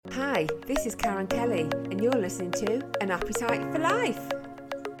Hi, this is Karen Kelly, and you're listening to An Appetite for Life.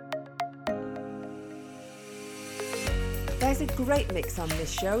 There's a great mix on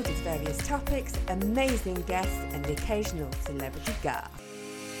this show with various topics, amazing guests, and the occasional celebrity guest.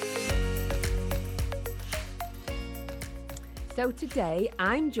 So today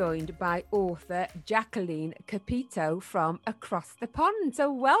I'm joined by author Jacqueline Capito from Across the Pond.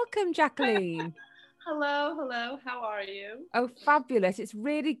 So welcome, Jacqueline. Hello. How are you? Oh, fabulous. It's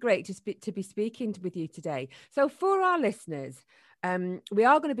really great to be speaking with you today. So for our listeners, we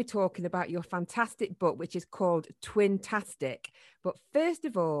are going to be talking about your fantastic book, which is called Twintastic. But first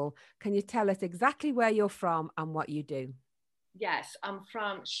of all, can you tell us exactly where you're from and what you do? Yes, I'm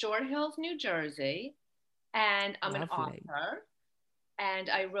from Short Hills, New Jersey, and I'm an Lovely. author. And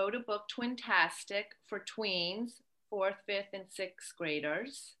I wrote a book, Twintastic, for tweens, 4th, 5th, and 6th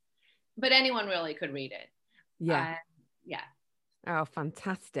graders. But anyone really could read it. Yeah. Yeah. Oh,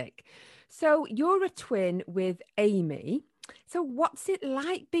 fantastic. So you're a twin with Amy. So what's it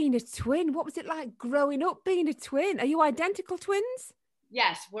like being a twin? What was it like growing up being a twin? Are you identical twins?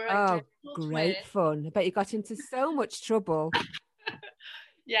 Yes, we're Oh, identical great twins. fun. I bet you got into so much trouble.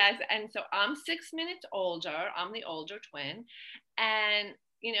 Yes, and so I'm 6 minutes older. I'm the older twin. And,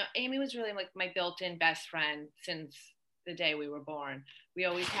 Amy was really like my built-in best friend since the day we were born. We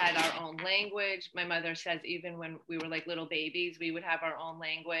always had our own language. My mother says even when we were like little babies, we would have our own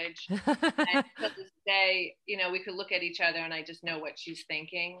language. And to this day, we could look at each other and I just know what she's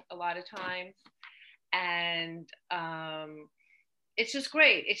thinking a lot of times. And it's just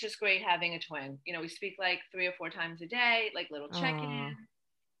great. It's just great having a twin. We speak like 3 or 4 times a day, like little check-in,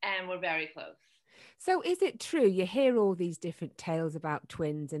 and we're very close. So is it true you hear all these different tales about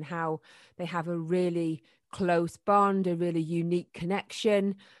twins and how they have a really close bond, a really unique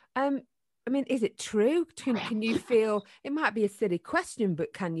connection? Is it true? Can you feel, it might be a silly question,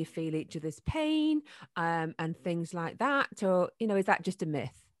 but can you feel each other's pain and things like that? Or, is that just a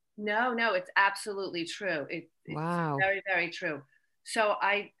myth? No, it's absolutely true. It's Wow. very, very true. So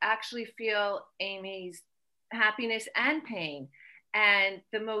I actually feel Amy's happiness and pain. And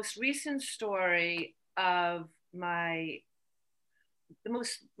the most recent story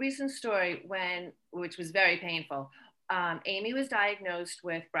which was very painful, Amy was diagnosed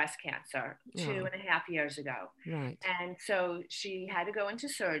with breast cancer 2.5 years ago. Right. And so she had to go into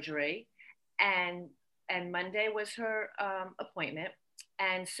surgery, and Monday was her appointment.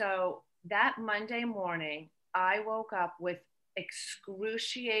 And so that Monday morning, I woke up with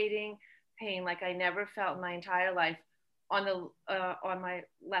excruciating pain like I never felt in my entire life on my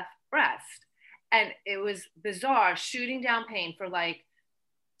left breast. And it was bizarre, shooting down pain for like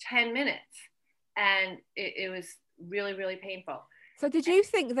 10 minutes. And it was really, really painful. So did you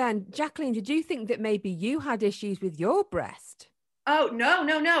think then, Jacqueline, did you think that maybe you had issues with your breast? Oh,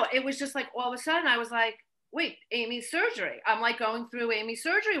 no. It was just like all of a sudden I was like, wait, Amy's surgery. I'm like going through Amy's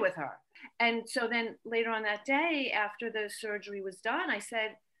surgery with her. And so then later on that day, after the surgery was done, I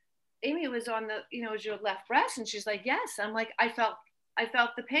said, Amy, it was on is your left breast? And she's like, yes. I'm like, I felt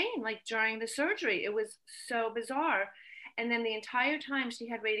the pain like during the surgery. It was so bizarre. And then the entire time she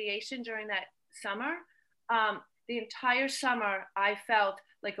had radiation during that summer, the entire summer I felt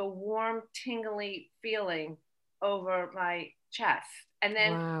like a warm, tingly feeling over my chest. And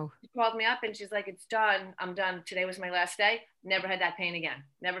then she called me up and she's like, it's done. I'm done. Today was my last day. Never had that pain again.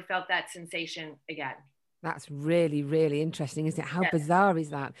 Never felt that sensation again. That's really, really interesting, isn't it? How bizarre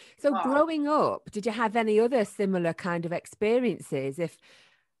is that? So growing up, did you have any other similar kind of experiences? If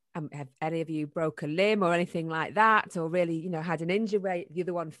have any of you broke a limb or anything like that, or really, had an injury where the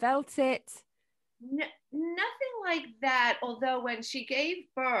other one felt it? Nothing like that. Although when she gave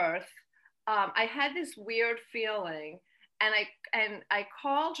birth, I had this weird feeling, and I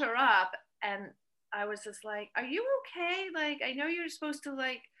called her up, and I was just like, "Are you okay? Like, I know you're supposed to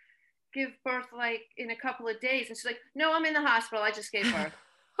like give birth like in a couple of days," and she's like, "No, I'm in the hospital. I just gave birth."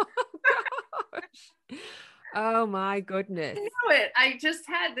 Oh gosh! Oh my goodness! I knew it. I just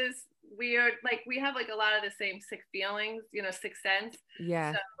had this weird, like we have like a lot of the same sick feelings, sixth sense.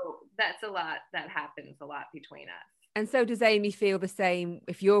 Yeah. So that's a lot that happens a lot between us. And so does Amy feel the same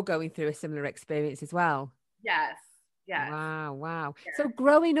if you're going through a similar experience as well? Yes. Wow. Yes. So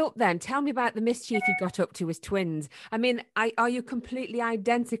growing up then, tell me about the mischief you got up to as twins. I mean, are you completely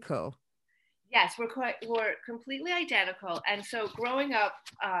identical? Yes, we're completely identical. And so growing up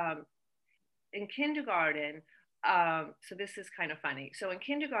in kindergarten, so this is kind of funny. So in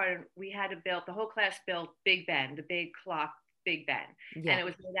kindergarten, we had to build, the whole class built Big Ben, the big clock Big Ben. Yeah. And it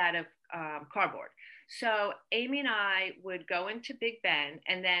was made out of cardboard. So Amy and I would go into Big Ben,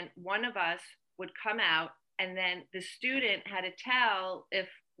 and then one of us would come out, and then the student had to tell if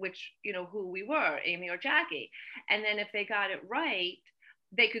which, who we were, Amy or Jackie. And then if they got it right,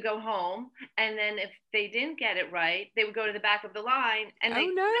 they could go home. And then if they didn't get it right, they would go to the back of the line and they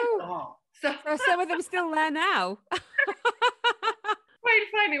Oh go no. home. So Some of them still there now. quite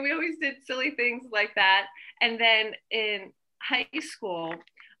funny. We always did silly things like that. And then in high school,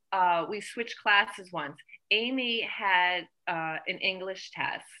 we switched classes once. Amy had an English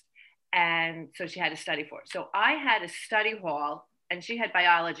test, and so she had to study for it. So I had a study hall, and she had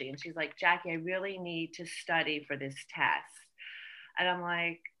biology, and she's like, Jackie, I really need to study for this test. And I'm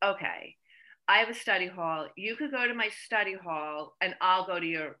like, okay, I have a study hall. You could go to my study hall, and I'll go to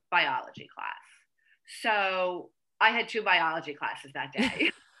your biology class. So I had 2 biology classes that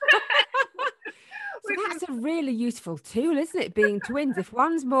day. So that's a really useful tool, isn't it? Being twins. If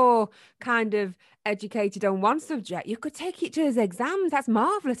one's more kind of educated on one subject, you could take it to his exams. That's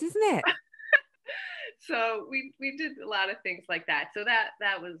marvelous, isn't it? So we did a lot of things like that. So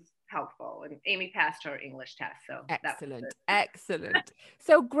that was helpful. And Amy passed her English test. So excellent. Excellent.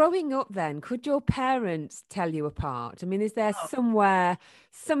 So growing up then, could your parents tell you apart? I mean, is there somewhere,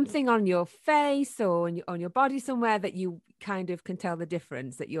 something on your face or on your body somewhere that you kind of can tell the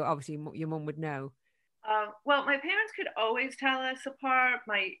difference that you're obviously your mum would know? Well, my parents could always tell us apart.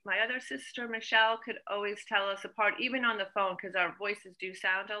 My other sister Michelle could always tell us apart, even on the phone, because our voices do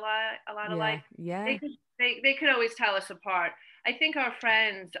sound a lot alike. Yeah. They could always tell us apart. I think our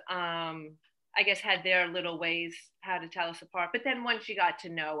friends, I guess, had their little ways how to tell us apart. But then once you got to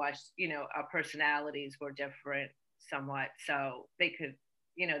know us, our personalities were different somewhat, so they could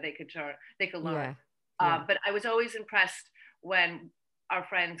learn. Yeah. But I was always impressed when our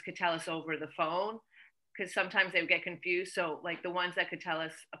friends could tell us over the phone, because sometimes they would get confused. So like the ones that could tell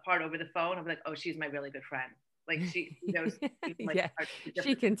us apart over the phone, I'm like, oh, she's my really good friend. Like she knows. Like, yeah,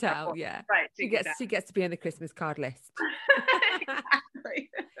 she can tell. Yeah, right. She gets to be on the Christmas card list. Exactly.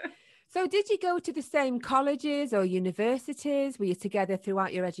 So did you go to the same colleges or universities? Were you together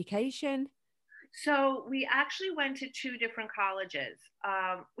throughout your education? So we actually went to 2 different colleges.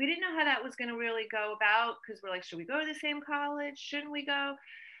 We didn't know how that was going to really go about, because we're like, should we go to the same college? Shouldn't we go?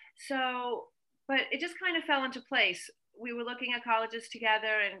 So, but it just kind of fell into place. We were looking at colleges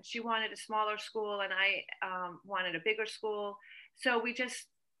together, and she wanted a smaller school, and I wanted a bigger school. So we just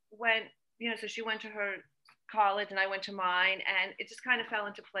went, so she went to her college and I went to mine, and it just kind of fell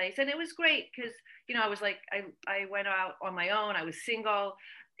into place. And it was great because, I was like, I went out on my own. I was single.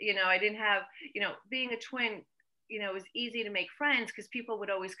 I didn't have, being a twin, it was easy to make friends because people would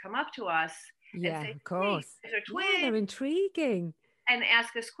always come up to us and say, of course. Hey, they're twins. Yeah, they're intriguing. And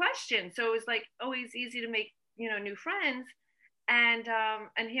ask us questions. So it was like always easy to make, new friends. And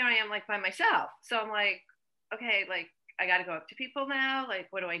here I am like by myself. So I'm like, okay, like I got to go up to people now. Like,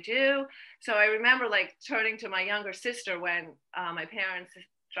 what do I do? So I remember like turning to my younger sister when my parents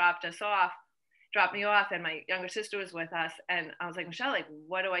dropped me off, and my younger sister was with us. And I was like, Michelle, like,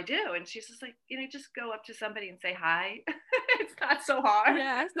 what do I do? And she's just like, just go up to somebody and say hi. It's not so hard.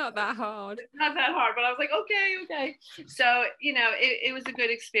 Yeah, it's not that hard. It's not that hard. But I was like, okay. So, it was a good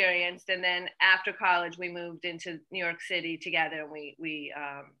experience. And then after college, we moved into New York City together, and we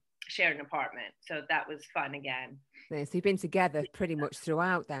shared an apartment. So that was fun again. So you've been together pretty much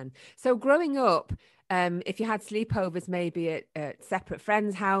throughout then. So growing up, if you had sleepovers maybe at separate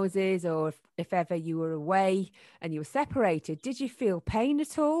friends' houses, or if ever you were away and you were separated, did you feel pain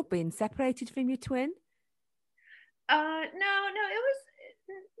at all being separated from your twin? No, it was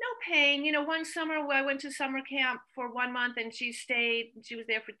no pain. One summer where I went to summer camp for 1 month, and she was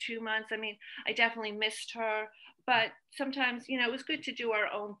there for 2 months. I mean, I definitely missed her, but sometimes, it was good to do our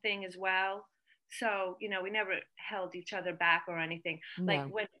own thing as well. So, we never held each other back or anything. No.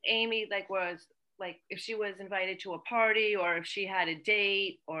 Like when Amy was like, if she was invited to a party, or if she had a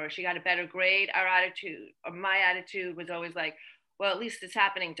date, or she got a better grade, my attitude was always like, well, at least it's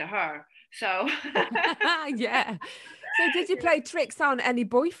happening to her. So yeah. So did you play tricks on any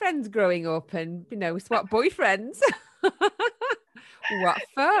boyfriends growing up and, swap boyfriends? What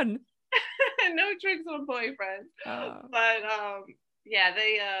fun. No tricks on boyfriends. Oh. But yeah,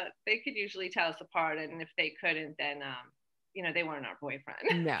 they could usually tell us apart, and if they couldn't, then they weren't our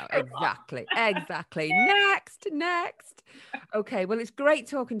boyfriend. No, exactly. Next. Okay, well, it's great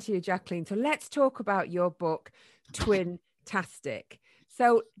talking to you, Jacqueline. So let's talk about your book, Twin-tastic.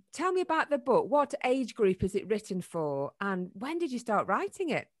 So tell me about the book. What age group is it written for, and when did you start writing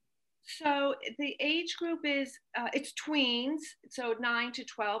it? So the age group is it's tweens, so 9 to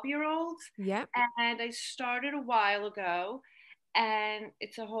 12-year-olds. Yeah. And I started a while ago, and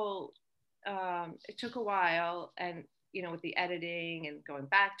it's a whole it took a while, and with the editing and going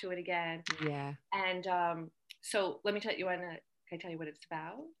back to it again. Yeah. And so let me tell you, want to Can I tell you what it's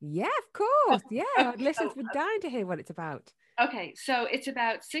about? Yeah, of course. Yeah, our listeners So, were dying to hear what it's about. okay, so it's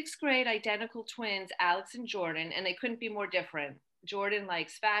about sixth grade identical twins, Alex and Jordan, and they couldn't be more different. Jordan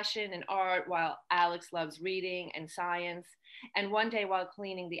likes fashion and art, while Alex loves reading and science. And one day, while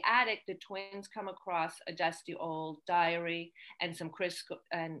cleaning the attic, the twins come across a dusty old diary and some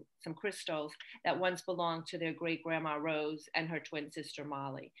crystals that once belonged to their great grandma Rose and her twin sister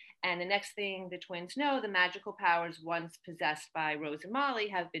Molly. And the next thing the twins know, the magical powers once possessed by Rose and Molly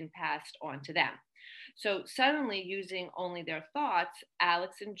have been passed on to them. So suddenly, using only their thoughts,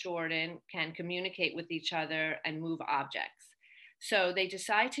 Alex and Jordan can communicate with each other and move objects. So they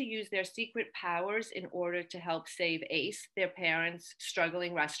decide to use their secret powers in order to help save Ace, their parents'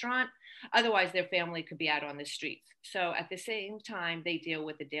 struggling restaurant. Otherwise, their family could be out on the streets. So at the same time, they deal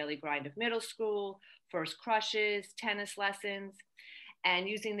with the daily grind of middle school, first crushes, tennis lessons. And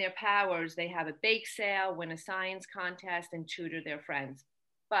using their powers, they have a bake sale, win a science contest, and tutor their friends.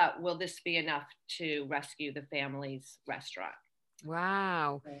 But will this be enough to rescue the family's restaurant?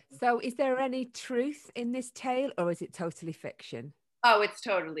 Wow. So is there any truth in this tale or is it totally fiction? Oh, it's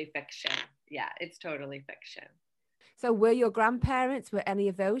totally fiction. Yeah, it's totally fiction. So were your grandparents, were any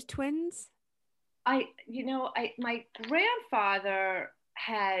of those twins? My grandfather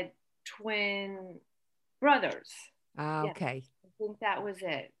had twin brothers. Ah, Yeah, okay. I think that was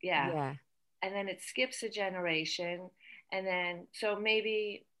it. Yeah. Yeah. And then it skips a generation. And then, so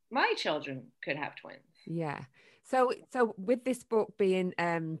maybe my children could have twins. Yeah. So with this book being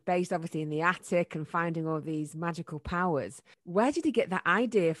based obviously in the attic and finding all these magical powers, where did you get that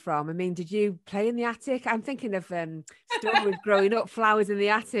idea from? I mean, did you play in the attic? I'm thinking of stories growing up, flowers in the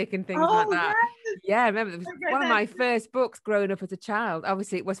attic and things like Oh, that. yes. Yeah, I remember it was My one of goodness. my first books growing up as a child.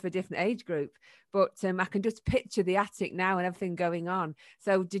 Obviously, it was for a different age group, but I can just picture the attic now and everything going on.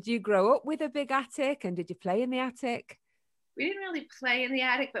 So did you grow up with a big attic and did you play in the attic? We didn't really play in the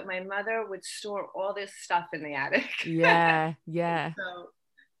attic, but my mother would store all this stuff in the attic. Yeah, yeah. So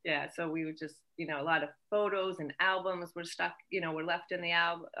yeah, so we would just, a lot of photos and albums were stuck, were left in the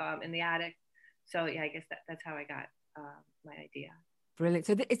in the attic. So yeah, I guess that's how I got my idea. Brilliant.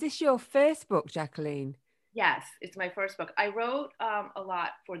 So is this your first book, Jacqueline? Yes, it's my first book. I wrote a lot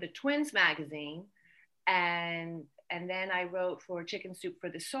for the Twins magazine, and then I wrote for Chicken Soup for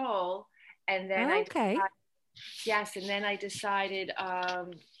the Soul, and then Okay. and then I decided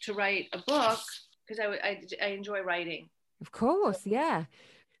to write a book because I enjoy writing. Of course, yeah.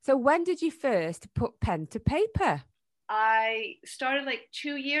 So when did you first put pen to paper? I started like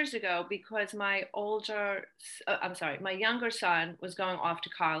 2 years ago because my younger son was going off to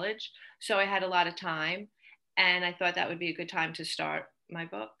college. So I had a lot of time and I thought that would be a good time to start my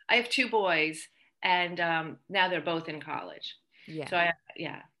book. I have two boys and now they're both in college. Yeah. So I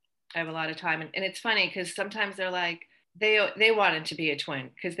have a lot of time. And it's funny because sometimes they're like, they wanted to be a twin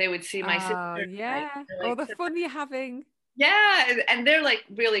because they would see my sister. Yeah. All the fun you're having. Yeah, and they're like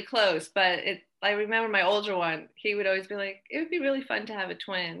really close, but I remember my older one, he would always be like, it would be really fun to have a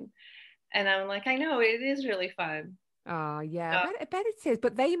twin. And I'm like, I know it is really fun. Oh, yeah. So, I bet it is.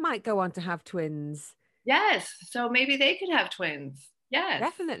 But they might go on to have twins. yes. So maybe they could have twins. Yes.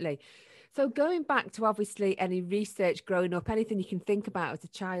 Definitely. So going back to obviously any research growing up, anything you can think about as a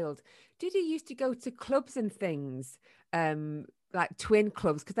child, did you used to go to clubs and things, like twin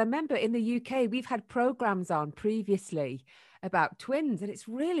clubs? Because I remember in the UK, we've had programs on previously about twins, and it's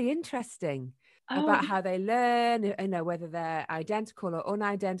really interesting Oh, about how they learn, whether they're identical or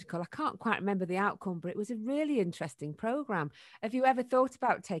unidentical. I can't quite remember the outcome, but it was a really interesting program. Have you ever thought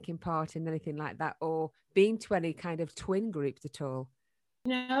about taking part in anything like that or being to any kind of twin groups at all?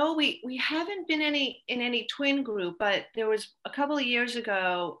 no, we haven't been in any twin group, but there was a couple of years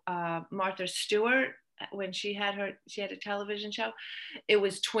ago, Martha Stewart, when she had a television show, it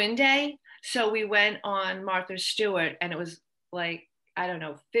was Twin Day. So we went on Martha Stewart and it was like, I don't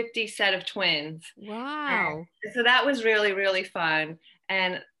know, 50 set of twins. Wow. And so that was really, really fun.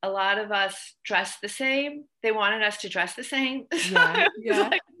 And a lot of us dressed the same. They wanted us to dress the same. So Yeah, it was yeah.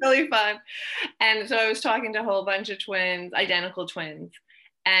 like really fun. And so I was talking to a whole bunch of twins, identical twins.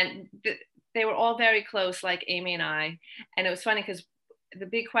 And they were all very close, like Amy and I. And it was funny because the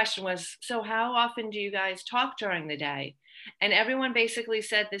big question was, so how often do you guys talk during the day? And everyone basically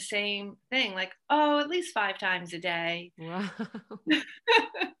said the same thing, like, oh, at least 5 times a day. Wow.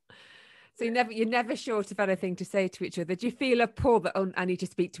 So you're never short of anything to say to each other. Do you feel a pull that, oh, I need to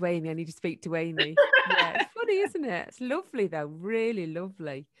speak to Amy, I need to speak to Amy? Yeah, it's funny, isn't it? It's lovely though, really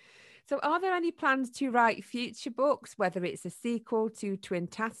lovely. So are there any plans to write future books, whether it's a sequel to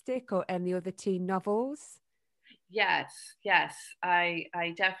Twintastic or any other teen novels? Yes, yes. I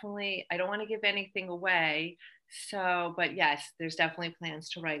definitely, I don't want to give anything away. So, but yes, there's definitely plans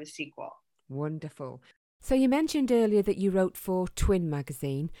to write a sequel. Wonderful. So you mentioned earlier that you wrote for Twin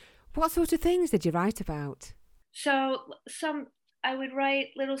magazine. What sort of things did you write about? So some I would write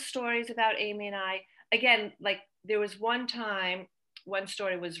little stories about Amy and I. Again, like there was one time, one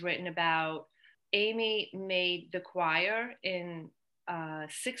story was written about Amy made the choir in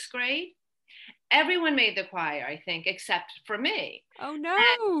sixth grade. Everyone made the choir, I think, except for me. Oh And no.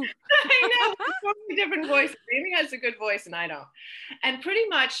 I know, totally different voice. Amy has a good voice and I don't. And pretty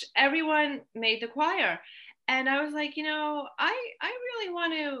much everyone made the choir. And I was like, I really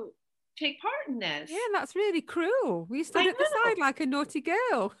want to take part in this. Yeah, that's really cruel. You stood I at the know. side like a naughty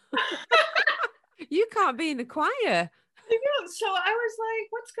girl. You can't be in the choir. I know. So I was like,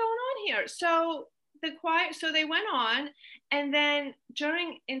 what's going on here? So so they went on, and then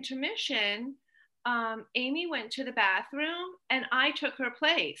during intermission, Amy went to the bathroom, and I took her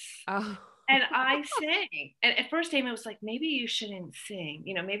place, Oh. and I sang. And at first, Amy was like, maybe you shouldn't sing.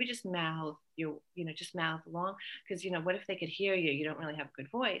 Maybe just just mouth along, because what if they could hear you? You don't really have a good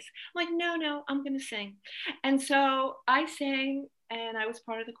voice. I'm like, no, no, I'm gonna sing. And so I sang, and I was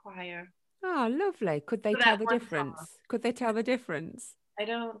part of the choir. Oh, lovely. Could they So tell that the one song. difference? Could they tell the difference? I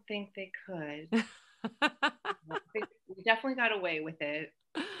don't think they could. I think we definitely got away with it.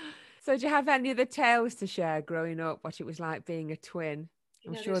 So, do you have any other tales to share growing up, what it was like being a twin? You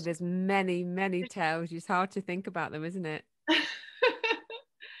I'm know, sure there's, there's many, many there's tales. It's hard to think about them, isn't it?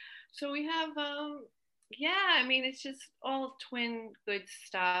 so we have yeah, I mean it's just all twin good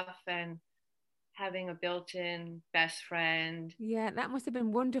stuff and having a built-in best friend. Yeah, that must have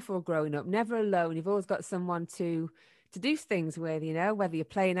been wonderful growing up. Never alone. You've always got someone to do things with, whether you're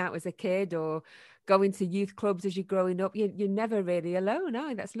playing out as a kid or going to youth clubs as you're growing up. You're never really alone, are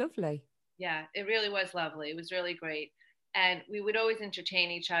you? That's lovely. Yeah, it really was lovely. It was really great. And we would always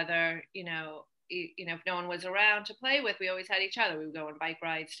entertain each other, if no one was around to play with, we always had each other. We would go on bike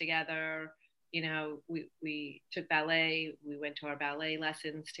rides together. We took ballet. We went to our ballet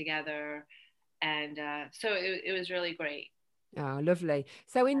lessons together. And so it was really great. Oh, lovely.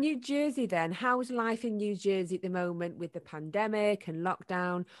 So in New Jersey then, how's life in New Jersey at the moment with the pandemic and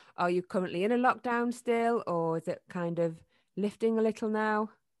lockdown? Are you currently in a lockdown still, or is it kind of lifting a little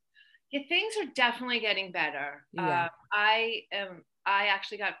now? Yeah, things are definitely getting better. Yeah. I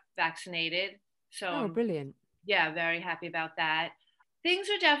actually got vaccinated, so Oh, I'm, brilliant. yeah, very happy about that. Things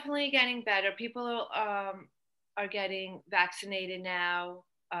are definitely getting better. People are getting vaccinated now.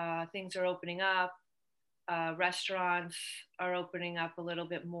 Things are opening up. Restaurants are opening up a little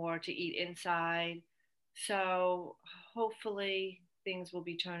bit more to eat inside. So hopefully things will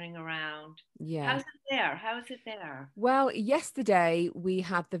be turning around. Yeah. How's it there? How is it there? Well, yesterday we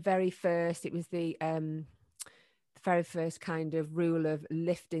had the very first, it was the very first kind of rule of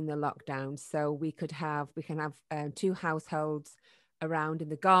lifting the lockdown. So we can have two households around in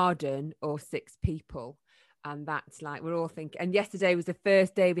the garden or six people. And that's like, we're all thinking, and yesterday was the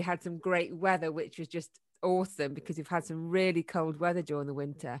first day we had some great weather, which was just awesome because we've had some really cold weather during the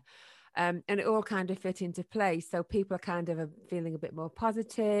winter. And it all kind of fit into place. So people are kind of feeling a bit more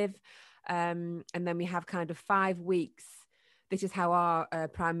positive. And then we have kind of 5 weeks. This is how our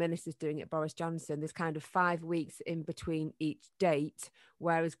Prime Minister's doing it, Boris Johnson. There's kind of 5 weeks in between each date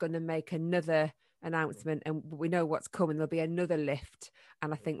where he's going to make another announcement, and we know what's coming. There'll be another lift,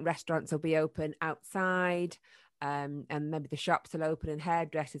 and I think restaurants will be open outside. And maybe the shops will open and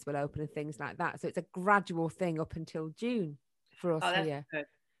hairdressers will open and things like that. So it's a gradual thing up until June for us Oh, that's here. good.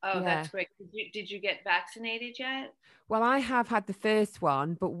 Oh, Yeah. that's great. Did you get vaccinated yet? Well, I have had the first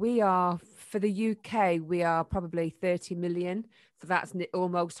one, but for the UK, we are probably 30 million. So that's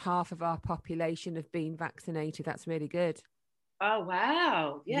almost half of our population have been vaccinated. That's really good. Oh,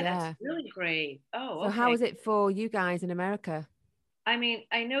 wow. Yeah, that's Yeah. really great. Oh, So how okay. is it for you guys in America? I mean,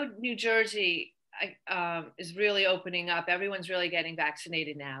 I know New Jersey is really opening up. Everyone's really getting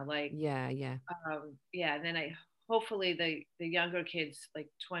vaccinated now. Like, Yeah, yeah, yeah, and then I hopefully the younger kids, like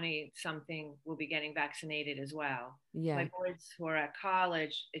 20 something, will be getting vaccinated as well. My yeah, boys who are at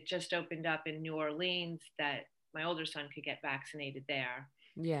college, it just opened up in New Orleans that my older son could get vaccinated there.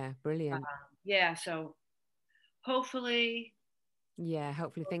 yeah, brilliant. Yeah, so hopefully, Yeah,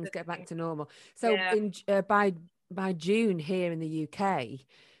 hopefully things get back to normal. So yeah. in by June here in the UK,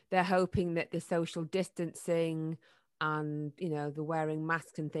 they're hoping that the social distancing and the wearing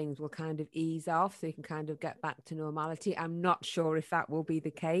masks and things will kind of ease off so you can kind of get back to normality. I'm not sure if that will be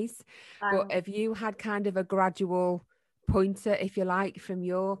the case, but Um, have you had kind of a gradual pointer, if you like, from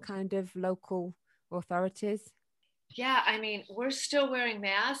your kind of local authorities? Yeah, I mean, we're still wearing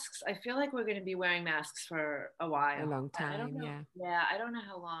masks. I feel like we're going to be wearing masks for a A while. long I don't time, know. yeah. Yeah, I don't know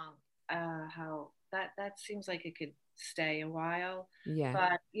how long. How? that seems like it could stay a while. Yeah.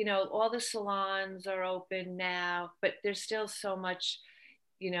 But, you know, all the salons are open now, but there's still so much,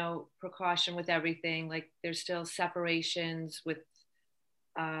 you know, precaution with everything. Like there's still separations with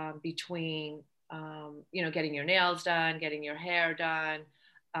between, you know, getting your nails done, getting your hair done.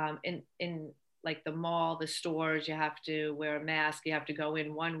 In like the mall, the stores, you have to wear a mask. You have to go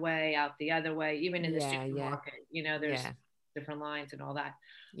in one way, out the other way. Even in the supermarket, you know, there's different lines and all that.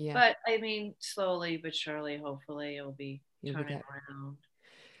 Yeah. But I mean, slowly but surely, hopefully, it'll be turning around.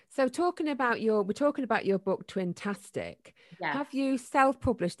 So we're talking about your book, Twintastic. Yes. Have you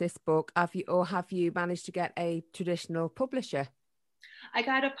self-published this book? Have you managed to get a traditional publisher? I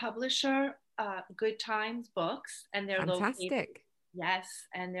got a publisher, Good Times Books, and they're located. Yes,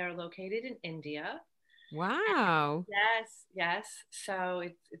 and they're located in India. Wow. And yes. So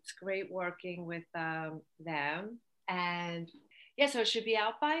it's great working with them. And yeah, so it should be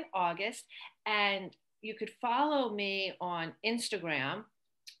out by August. And you could follow me on Instagram.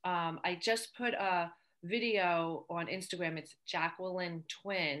 I just put a video on Instagram. It's Jacqueline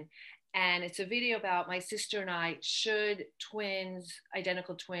Twin. And it's a video about my sister and I, should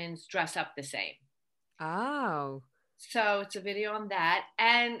identical twins, dress up the same? Oh. So it's a video on that.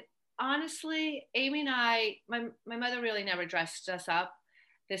 And honestly, Amy and I, my mother really never dressed us up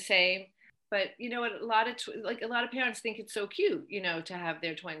the same. But you know what? A lot of parents think it's so cute, you know, to have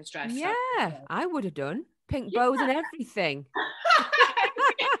their twins dressed up. Yeah, I would have done pink bows and everything.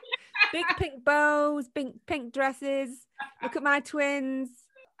 Big pink bows, pink dresses. Look at my twins.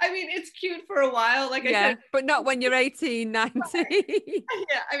 I mean, it's cute for a while, like I said. But not when you're 18, 19.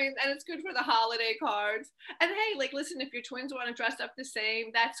 Yeah, I mean, and it's good for the holiday cards. And hey, like, listen, if your twins want to dress up the same,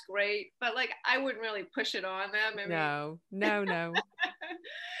 that's great. But like, I wouldn't really push it on them. I mean, no.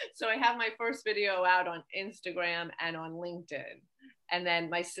 So I have my first video out on Instagram and on LinkedIn. And then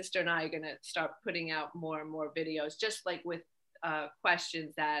my sister and I are going to start putting out more and more videos, just like with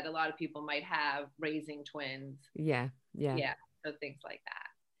questions that a lot of people might have raising twins. Yeah. So things like that.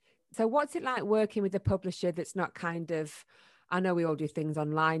 So what's it like working with a publisher that's not kind of, I know we all do things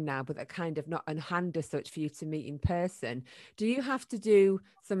online now, but they're kind of not on hand as such for you to meet in person. Do you have to do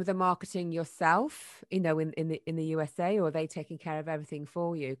some of the marketing yourself, you know, in the USA, or are they taking care of everything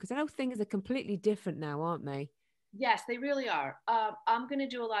for you? Because I know things are completely different now, aren't they? Yes, they really are. I'm going to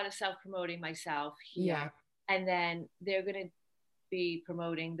do a lot of self-promoting myself here. Yeah. And then they're going to be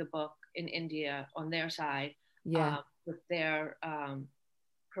promoting the book in India on their side with their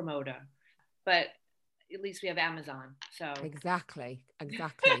promoter. But at least we have Amazon. So Exactly.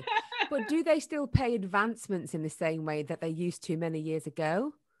 But do they still pay advancements in the same way that they used to many years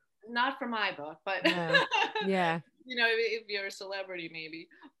ago? Not for my book, but no. Yeah. You know, if you're a celebrity, maybe.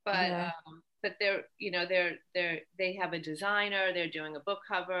 But but they have a designer. They're doing a book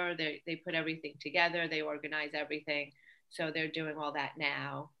cover. They put everything together. They organize everything. So they're doing all that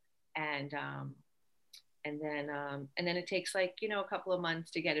now, and then it takes like, you know, a couple of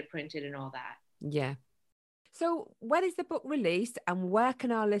months to get it printed and all that. Yeah. So when is the book released, and where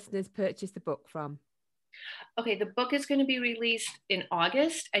can our listeners purchase the book from? Okay, the book is going to be released in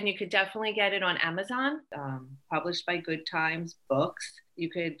August, and you could definitely get it on Amazon, published by Good Times Books. You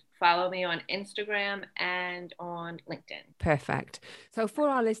could follow me on Instagram and on LinkedIn. Perfect. So for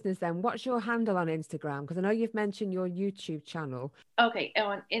our listeners then, what's your handle on Instagram? Because I know you've mentioned your YouTube channel. Okay,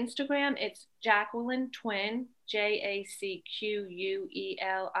 on Instagram, it's Jacqueline Twin,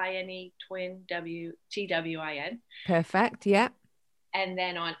 JACQUELINE Twin, TWIN. Perfect, yeah. And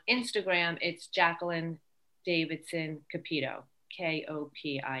then on Instagram, it's Jacqueline Davidson Capito,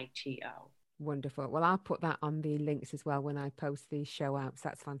 KOPITO. Wonderful. Well, I'll put that on the links as well when I post the show out. So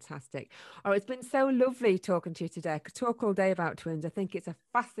that's fantastic. Oh, it's been so lovely talking to you today. I could talk all day about twins. I think it's a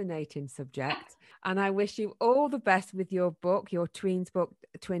fascinating subject. And I wish you all the best with your book, your tweens book,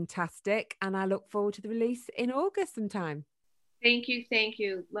 Twintastic. And I look forward to the release in August sometime. Thank you.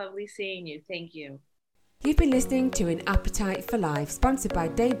 Lovely seeing you. Thank you. You've been listening to An Appetite for Life, sponsored by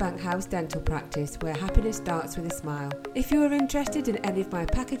Daybank House Dental Practice, where happiness starts with a smile. If you are interested in any of my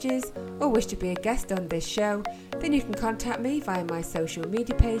packages or wish to be a guest on this show, then you can contact me via my social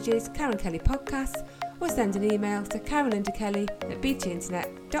media pages, Karen Kelly Podcasts, or send an email to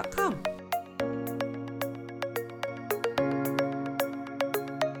karenlindakelly@btinternet.com.